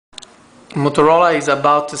Motorola is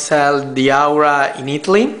about to sell the Aura in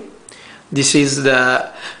Italy. This is the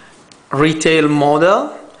retail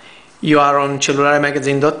model. You are on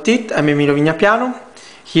cellularemagazine.it. I'm Emilio Vignapiano.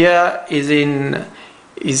 Here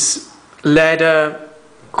is leather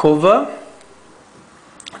cover.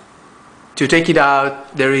 To take it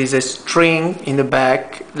out, there is a string in the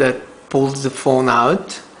back that pulls the phone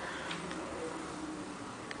out.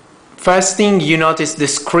 First thing you notice, the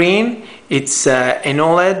screen. It's an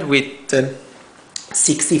OLED with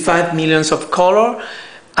 65 millions of color.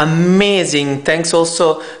 Amazing, thanks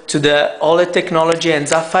also to the OLED technology and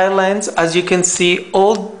sapphire lens. As you can see,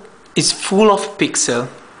 all is full of pixel.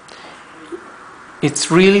 It's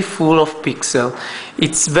really full of pixel.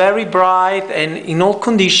 It's very bright, and in all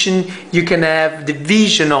conditions you can have the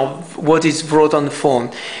vision of what is wrote on the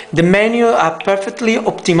phone. The menu are perfectly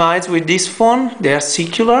optimized with this phone. They are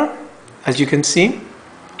circular, as you can see.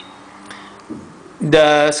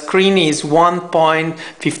 The screen is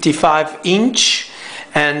 1.55 inch,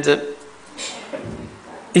 and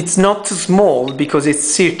it's not too small because it's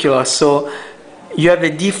circular, so you have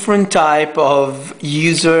a different type of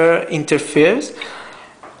user interface.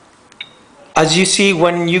 As you see,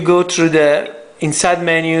 when you go through the inside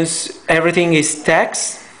menus, everything is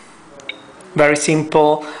text. Very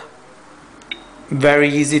simple, very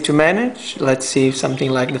easy to manage. Let's see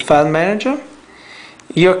something like the file manager.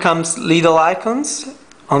 Here comes little icons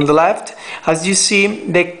on the left. As you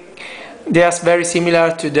see, they are very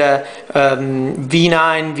similar to the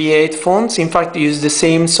V9, V8 phones. In fact, they use the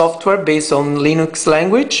same software based on Linux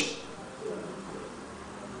language.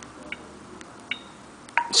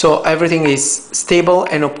 So everything is stable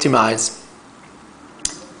and optimized.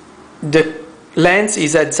 The lens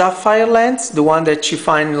is a sapphire lens, the one that you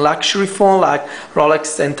find in luxury phone like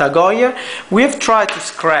Rolex and Tag Heuer. We have tried to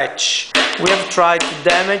scratch, we have tried to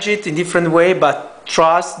damage it in different way, but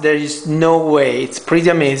trust, there is no way. It's pretty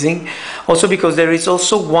amazing. Also because there is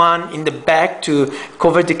also one in the back to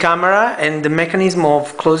cover the camera and the mechanism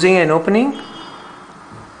of closing and opening.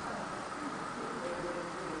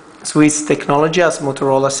 Swiss technology, as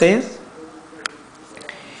Motorola says.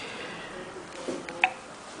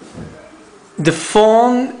 The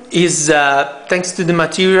phone is, thanks to the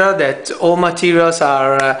material, that all materials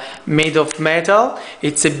are made of metal.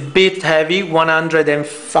 It's a bit heavy,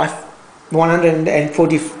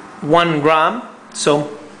 141 gram, so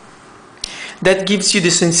that gives you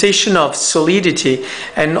the sensation of solidity.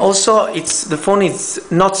 And also the phone is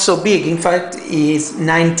not so big. In fact, it is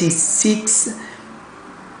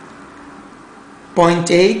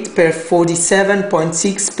 96.8 per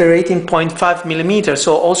 47.6 per 18.5 millimeters.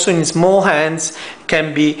 So also in small hands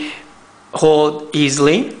can be held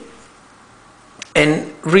easily.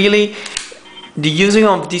 And really, the using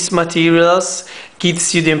of these materials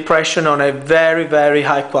gives you the impression on a very, very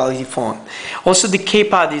high quality phone. Also, the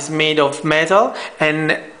keypad is made of metal,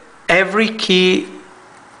 and every key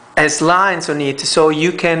has lines on it, so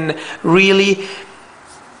you can really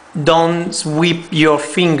don't sweep your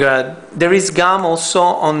finger. There is gum also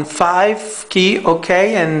on 5 key,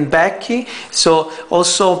 okay, and back key, so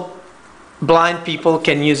also blind people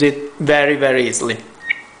can use it very, very easily.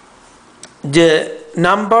 The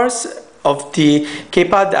numbers of the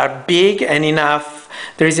keypad are big and enough.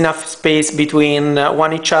 There is enough space between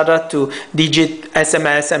one each other to digit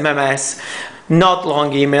SMS, MMS. Not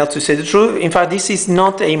long email, to say the truth. In fact, this is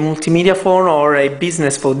not a multimedia phone or a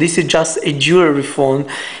business phone. This is just a jewelry phone,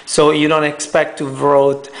 so you don't expect to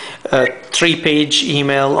write a 3-page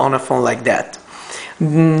email on a phone like that.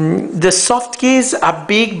 The soft keys are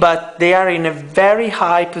big, but they are in a very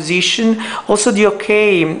high position. Also, the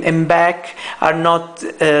OK and back are not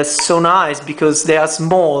so nice because they are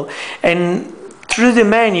small. And through the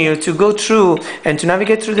menu, to go through and to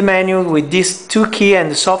navigate through the menu with these 2 keys and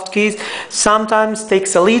the soft keys sometimes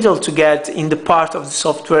takes a little to get in the part of the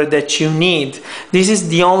software that you need. This is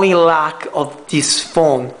the only lack of this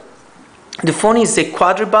phone. The phone is a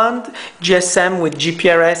quadriband GSM with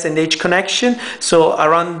GPRS and H connection, so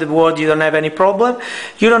around the world you don't have any problem.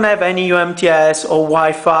 You don't have any UMTS or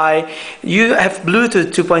Wi-Fi. You have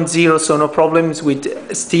Bluetooth 2.0, so no problems with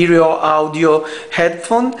stereo audio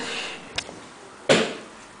headphone.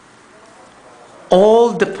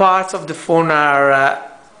 All the parts of the phone are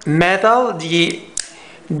metal.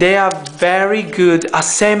 They are very good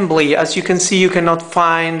assembly. As you can see, you cannot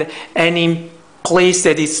find any place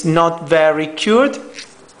that is not very cured.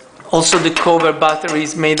 Also, the cover battery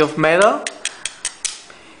is made of metal.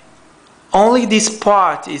 Only this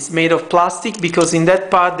part is made of plastic because in that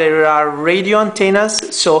part there are radio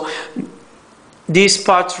antennas, so these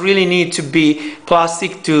parts really need to be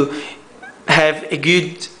plastic to have a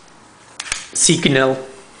good signal.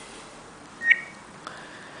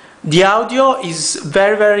 The audio is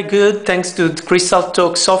very good thanks to the Crystal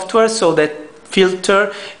Talk software, so that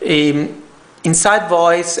filter inside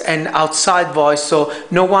voice and outside voice, so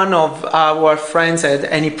no one of our friends had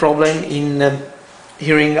any problem in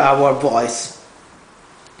hearing our voice.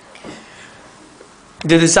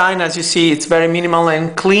 The design, as you see, it's very minimal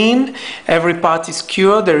and clean. Every part is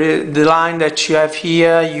cured. The line that you have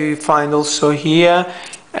here, you find also here,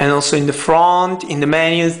 and also in the front, in the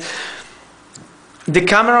menus. The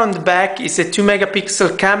camera on the back is a 2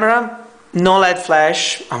 megapixel camera, no LED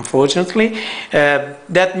flash, unfortunately.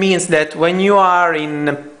 That means that when you are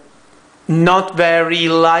in not very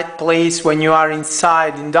light place, when you are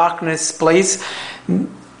inside in darkness place,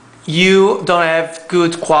 you don't have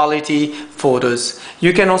good quality photos.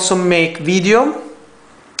 You can also make video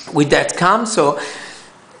with that cam, so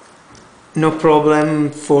no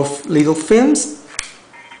problem for little films.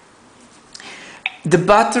 The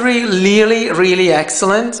battery really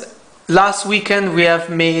excellent. Last weekend we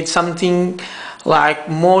have made something like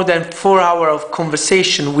more than 4 hours of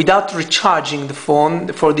conversation without recharging the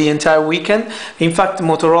phone for the entire weekend. In fact,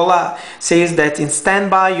 Motorola says that in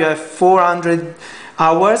standby you have 400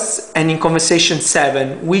 hours and in conversation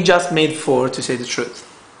 7. We just made 4, to say the truth.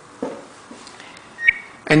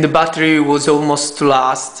 And the battery was almost to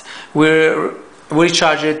last. We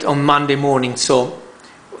recharged it on Monday morning, so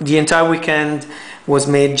the entire weekend was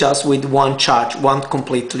made just with one charge, one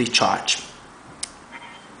completely charge.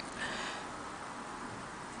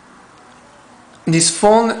 This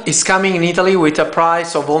phone is coming in Italy with a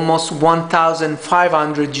price of almost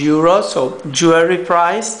 1,500 euros, so jewelry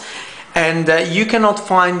price. And you cannot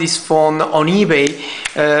find this phone on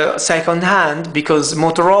eBay second hand, because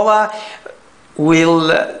Motorola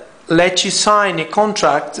will let you sign a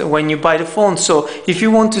contract when you buy the phone. So if you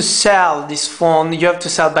want to sell this phone, you have to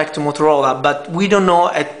sell back to Motorola, but we don't know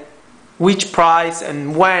at which price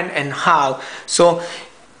and when and how. So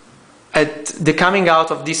at the coming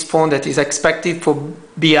out of this phone that is expected to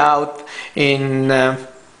be out in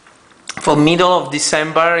for middle of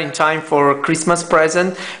December, in time for Christmas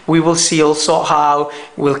present, we will see also how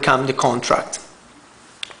will come the contract.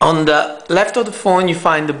 On the left of the phone you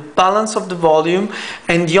find the balance of the volume,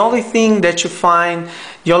 and the only thing that you find,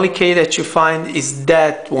 the only key that you find is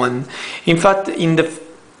that one. In fact, in the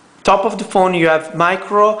top of the phone you have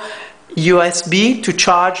micro USB to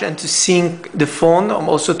charge and to sync the phone,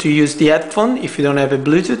 also to use the headphone. If you don't have a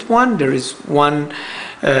Bluetooth one, there is one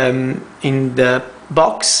in the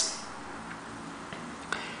box.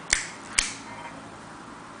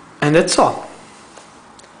 And that's all.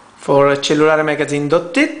 For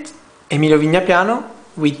CellulareMagazine.it, Emilio Vignapiano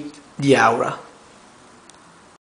with the Aura.